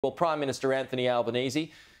Well, Prime Minister Anthony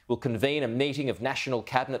Albanese will convene a meeting of National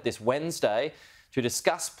Cabinet this Wednesday to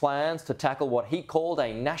discuss plans to tackle what he called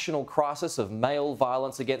a national crisis of male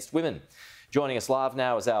violence against women. Joining us live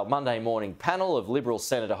now is our Monday morning panel of Liberal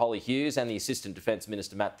Senator Holly Hughes and the Assistant Defence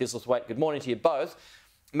Minister Matt Thistlethwaite. Good morning to you both.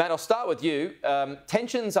 Matt, I'll start with you.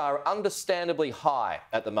 Tensions are understandably high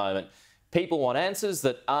at the moment. People want answers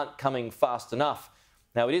that aren't coming fast enough.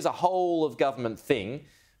 Now, it is a whole of government thing,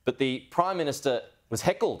 but the Prime Minister was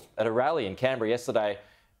heckled at a rally in Canberra yesterday,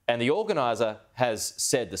 and the organiser has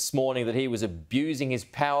said this morning that he was abusing his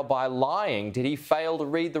power by lying. Did he fail to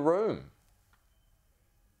read the room?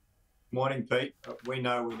 Morning, Pete. We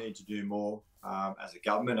know we need to do more as a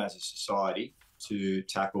government, as a society, to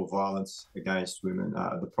tackle violence against women.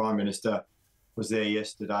 The Prime Minister was there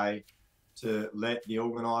yesterday to let the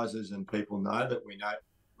organisers and people know that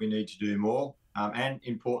we need to do more, and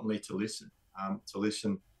importantly to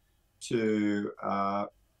listen to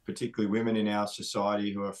particularly women in our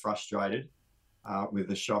society who are frustrated with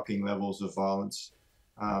the shocking levels of violence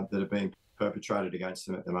that are being perpetrated against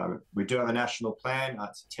them at the moment. We do have a national plan.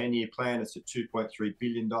 It's a 10-year plan. It's a $2.3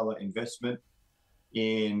 billion investment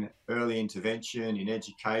in early intervention, in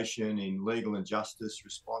education, in legal and justice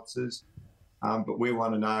responses. But we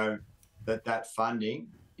want to know that that funding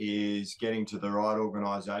is getting to the right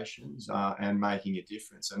organisations and making a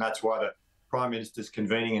difference. And that's why the Prime Minister's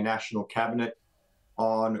convening a national cabinet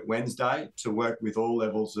on Wednesday to work with all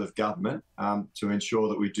levels of government to ensure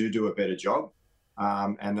that we do a better job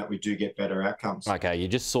and that we do get better outcomes. OK, you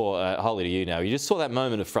just saw, Holly, to you now, you just saw that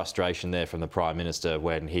moment of frustration there from the Prime Minister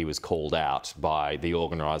when he was called out by the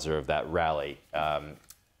organiser of that rally.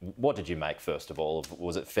 What did you make, first of all?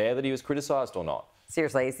 Was it fair that he was criticised or not?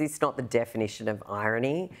 Seriously, is this not the definition of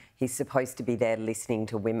irony? He's supposed to be there listening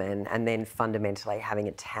to women and then fundamentally having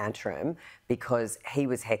a tantrum because he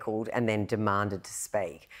was heckled and then demanded to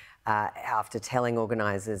speak after telling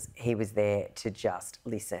organisers he was there to just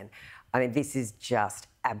listen. I mean, this is just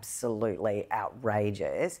absolutely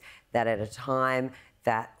outrageous that at a time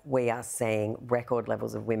that we are seeing record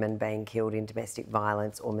levels of women being killed in domestic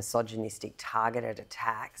violence or misogynistic targeted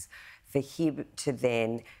attacks, for him to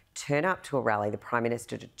then turn up to a rally, the Prime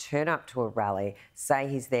Minister to turn up to a rally, say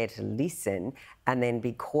he's there to listen, and then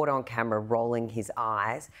be caught on camera rolling his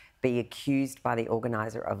eyes, be accused by the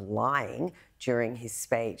organiser of lying during his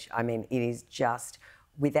speech. I mean, it is just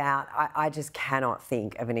without... I just cannot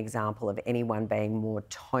think of an example of anyone being more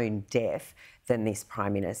tone deaf than this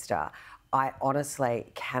Prime Minister. I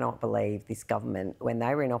honestly cannot believe this government, when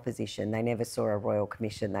they were in opposition, they never saw a Royal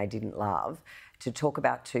Commission they didn't love. To talk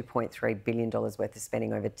about $2.3 billion worth of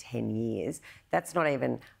spending over 10 years, that's not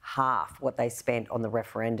even half what they spent on the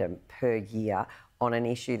referendum per year on an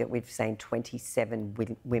issue that we've seen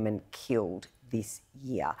 27 women killed this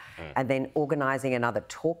year. And then organising another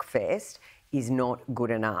talk fest is not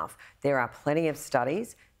good enough. There are plenty of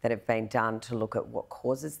studies that have been done to look at what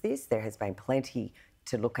causes this. There has been plenty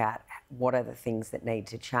to look at what are the things that need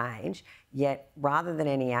to change. Yet, rather than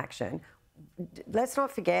any action, let's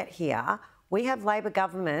not forget here, we have Labor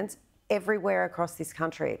governments everywhere across this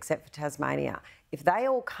country except for Tasmania. If they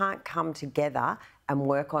all can't come together and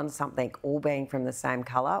work on something, all being from the same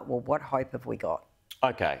colour, well, what hope have we got?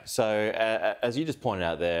 OK, so as you just pointed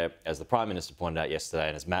out there, as the Prime Minister pointed out yesterday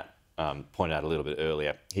and as Matt pointed out a little bit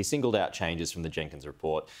earlier, he singled out changes from the Jenkins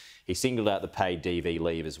report. He singled out the paid DV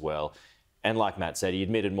leave as well. And like Matt said, he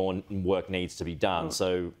admitted more work needs to be done.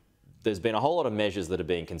 So there's been a whole lot of measures that are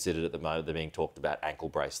being considered at the moment. They're being talked about, ankle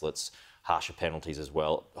bracelets, harsher penalties as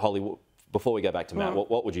well. Holly, before we go back to Matt,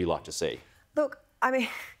 what would you like to see? Look, I mean,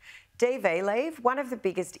 DV leave, one of the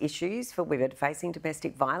biggest issues for women facing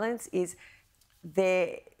domestic violence is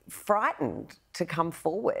they're frightened to come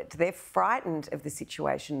forward. They're frightened of the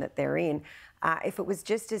situation that they're in. If it was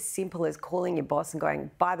just as simple as calling your boss and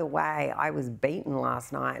going, by the way, I was beaten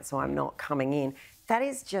last night, so I'm not coming in, that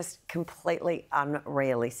is just completely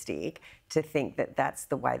unrealistic to think that that's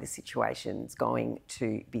the way the situation's going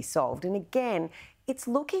to be solved. And again, it's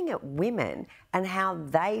looking at women and how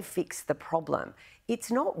they fix the problem.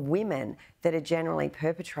 It's not women that are generally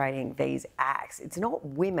perpetrating these acts. It's not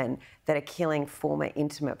women that are killing former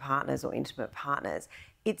intimate partners or intimate partners.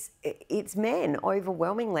 It's men,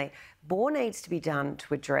 overwhelmingly. More needs to be done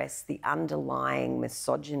to address the underlying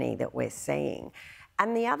misogyny that we're seeing.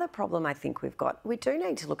 And the other problem I think we've got, we do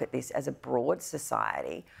need to look at this as a broad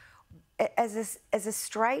society. As a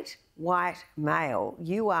straight white male,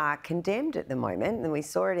 you are condemned at the moment, and we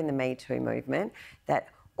saw it in the Me Too movement, that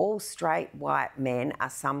all straight white men are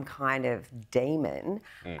some kind of demon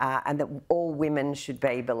and that all women should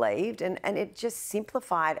be believed. And it just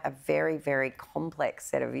simplified a very, very complex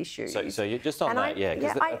set of issues. So you're just on that,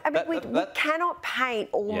 we cannot paint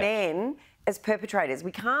all men as perpetrators.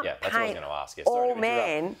 We can't that's what I was going to ask. all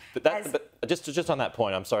men. But just on that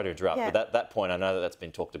point, I'm sorry to interrupt, but that point, I know that's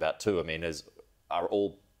been talked about too. I mean, are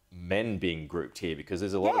all men being grouped here? Because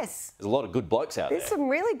there's a lot of good blokes out there. There's some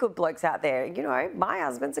really good blokes out there. You know, my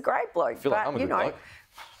husband's a great bloke. I feel like I'm a good bloke.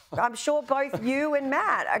 I'm sure both you and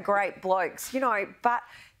Matt are great blokes, you know, but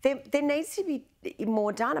there needs to be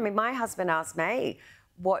more done. I mean, my husband asked me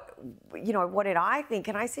what did I think?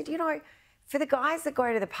 And I said, you know, for the guys that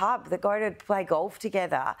go to the pub, that go to play golf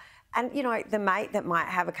together, and, you know, the mate that might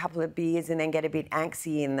have a couple of beers and then get a bit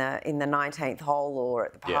antsy in the 19th hole or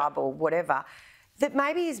at the pub or whatever, that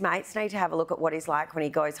maybe his mates need to have a look at what he's like when he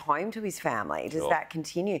goes home to his family. Does that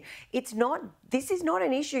continue? This is not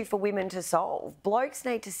an issue for women to solve. Blokes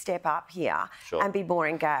need to step up here and be more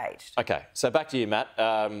engaged. Okay, so back to you, Matt.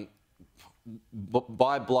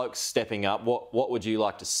 By blokes stepping up, what would you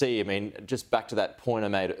like to see? I mean, just back to that point I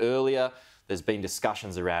made earlier, there's been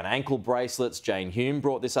discussions around ankle bracelets. Jane Hume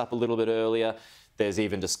brought this up a little bit earlier. There's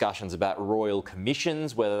even discussions about royal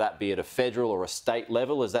commissions, whether that be at a federal or a state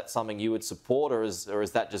level. Is that something you would support, or is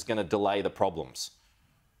that just going to delay the problems?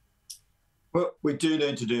 Well, we do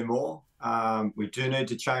need to do more. We do need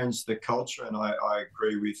to change the culture, and I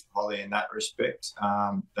agree with Holly in that respect,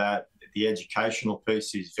 that the educational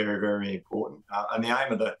piece is very, very important. And the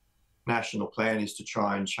aim of the national plan is to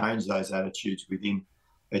try and change those attitudes within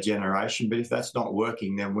a generation. But if that's not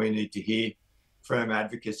working, then we need to hear from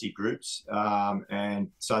advocacy groups and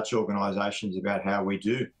such organisations about how we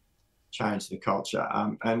do change the culture.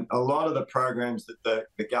 And a lot of the programs that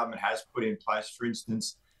the government has put in place, for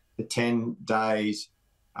instance, the 10 days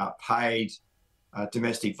paid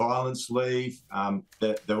domestic violence leave,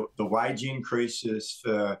 the wage increases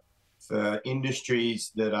for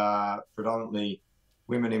industries that are predominantly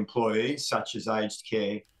women employees, such as aged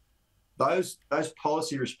care, those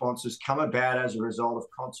policy responses come about as a result of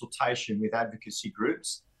consultation with advocacy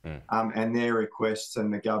groups and their requests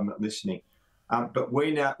and the government listening. But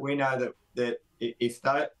we know that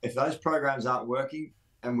if those programs aren't working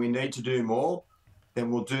and we need to do more,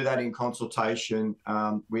 then we'll do that in consultation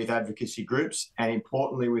with advocacy groups and,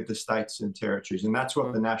 importantly, with the states and territories. And that's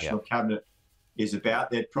what the National Cabinet is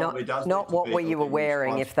about. There probably not what were you were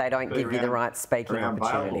wearing if they don't give you the right speaking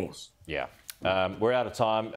opportunity. Yeah. We're out of time.